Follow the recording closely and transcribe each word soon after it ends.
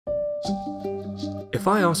If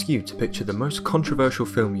I ask you to picture the most controversial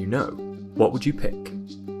film you know, what would you pick?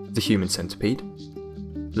 The Human Centipede?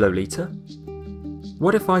 Lolita?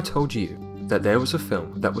 What if I told you that there was a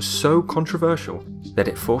film that was so controversial that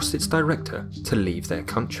it forced its director to leave their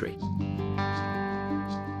country?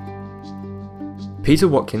 Peter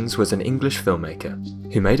Watkins was an English filmmaker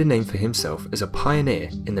who made a name for himself as a pioneer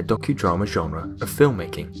in the docudrama genre of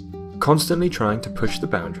filmmaking, constantly trying to push the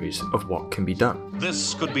boundaries of what can be done.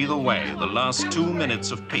 This could be the way the last 2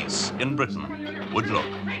 minutes of peace in Britain would look.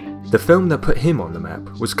 The film that put him on the map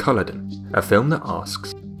was Culloden, a film that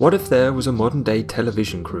asks, what if there was a modern-day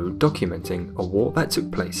television crew documenting a war that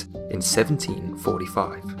took place in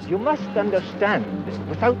 1745? You must understand,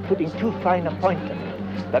 without putting too fine a point on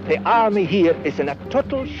it, that the army here is in a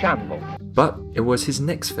total shambles. But it was his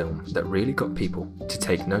next film that really got people to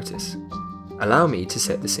take notice. Allow me to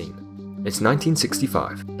set the scene. It's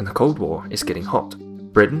 1965 and the Cold War is getting hot.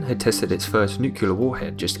 Britain had tested its first nuclear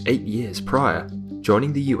warhead just 8 years prior,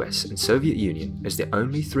 joining the US and Soviet Union as the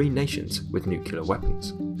only 3 nations with nuclear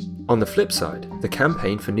weapons. On the flip side, the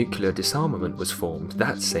campaign for nuclear disarmament was formed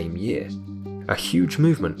that same year, a huge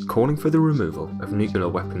movement calling for the removal of nuclear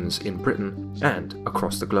weapons in Britain and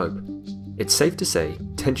across the globe. It's safe to say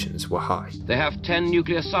tensions were high. They have 10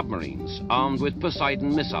 nuclear submarines armed with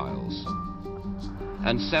Poseidon missiles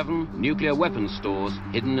and 7 nuclear weapons stores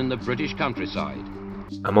hidden in the British countryside.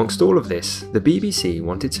 Amongst all of this, the BBC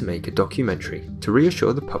wanted to make a documentary to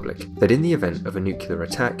reassure the public that in the event of a nuclear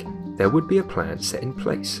attack, there would be a plan set in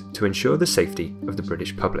place to ensure the safety of the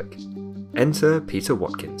British public. Enter Peter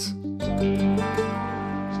Watkins.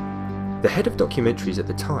 The head of documentaries at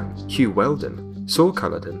the time, Hugh Weldon, saw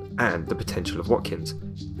Culloden and the potential of Watkins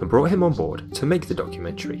and brought him on board to make the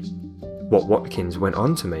documentary. What Watkins went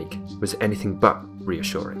on to make was anything but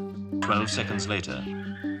reassuring. 12 seconds later,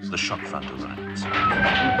 the shock front arrives.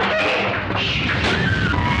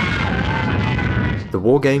 The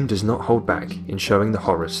war game does not hold back in showing the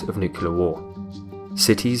horrors of nuclear war.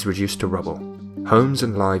 Cities reduced to rubble, homes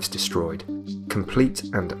and lives destroyed, complete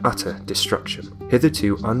and utter destruction,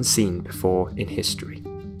 hitherto unseen before in history.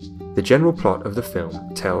 The general plot of the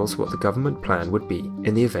film tells what the government plan would be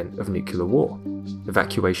in the event of nuclear war,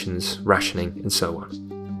 evacuations, rationing, and so on.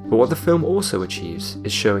 But what the film also achieves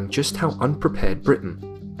is showing just how unprepared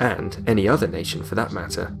Britain, and any other nation for that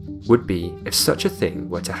matter, would be if such a thing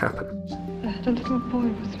were to happen. I had a little boy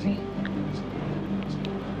with me.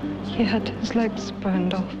 He had his legs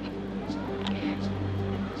burned off.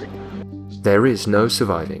 There is no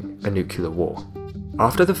surviving a nuclear war.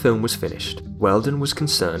 After the film was finished, Weldon was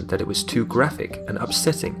concerned that it was too graphic and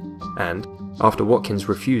upsetting, and, after Watkins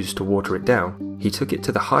refused to water it down, he took it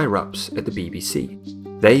to the higher-ups at the BBC.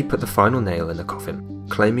 They put the final nail in the coffin,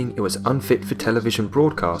 claiming it was unfit for television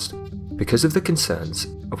broadcast because of the concerns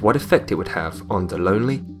of what effect it would have on the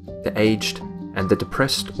lonely, the aged, and the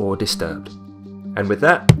depressed or disturbed. And with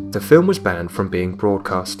that, the film was banned from being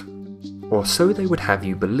broadcast. Or so they would have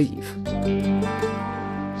you believe.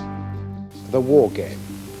 The War Game.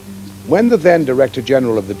 When the then Director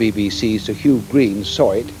General of the BBC, Sir Hugh Green,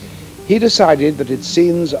 saw it, he decided that its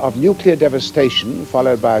scenes of nuclear devastation,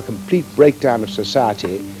 followed by a complete breakdown of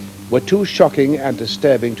society, were too shocking and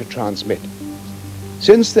disturbing to transmit.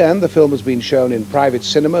 Since then, the film has been shown in private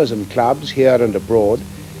cinemas and clubs here and abroad,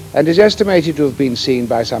 and is estimated to have been seen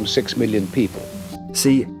by some 6 million people.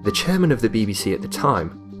 See, the chairman of the BBC at the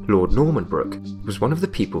time, Lord Norman Brooke, was one of the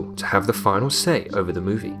people to have the final say over the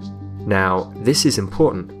movie. Now, this is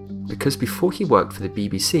important because before he worked for the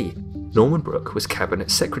BBC, Norman Brooke was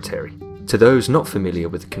Cabinet Secretary. To those not familiar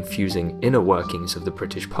with the confusing inner workings of the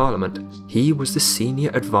British Parliament, he was the senior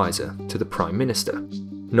advisor to the Prime Minister.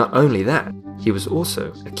 Not only that, he was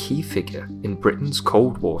also a key figure in Britain's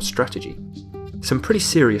Cold War strategy. Some pretty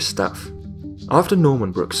serious stuff. After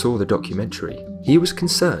Norman Brooke saw the documentary, he was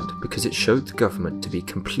concerned because it showed the government to be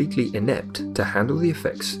completely inept to handle the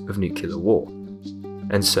effects of nuclear war.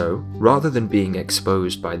 And so, rather than being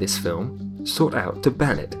exposed by this film, sought out to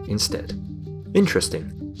ban it instead.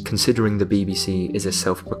 Interesting, considering the BBC is a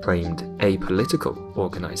self-proclaimed apolitical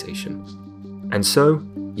organisation. And so,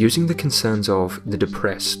 using the concerns of the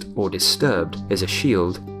depressed or disturbed as a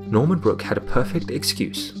shield, Norman Brooke had a perfect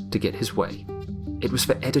excuse to get his way. It was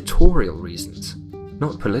for editorial reasons,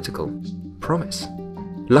 not political. Promise.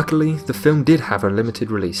 Luckily, the film did have a limited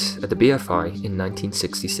release at the BFI in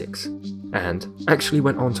 1966, and actually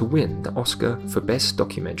went on to win the Oscar for Best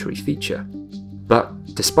Documentary Feature.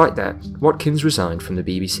 But despite that, Watkins resigned from the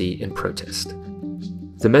BBC in protest.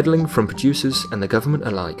 The meddling from producers and the government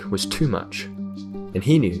alike was too much, and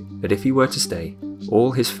he knew that if he were to stay,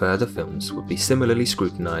 all his further films would be similarly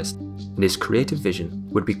scrutinised and his creative vision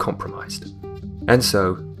would be compromised. And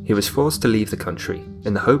so, he was forced to leave the country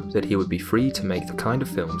in the hope that he would be free to make the kind of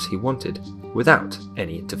films he wanted without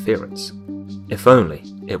any interference. If only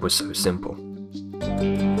it was so simple.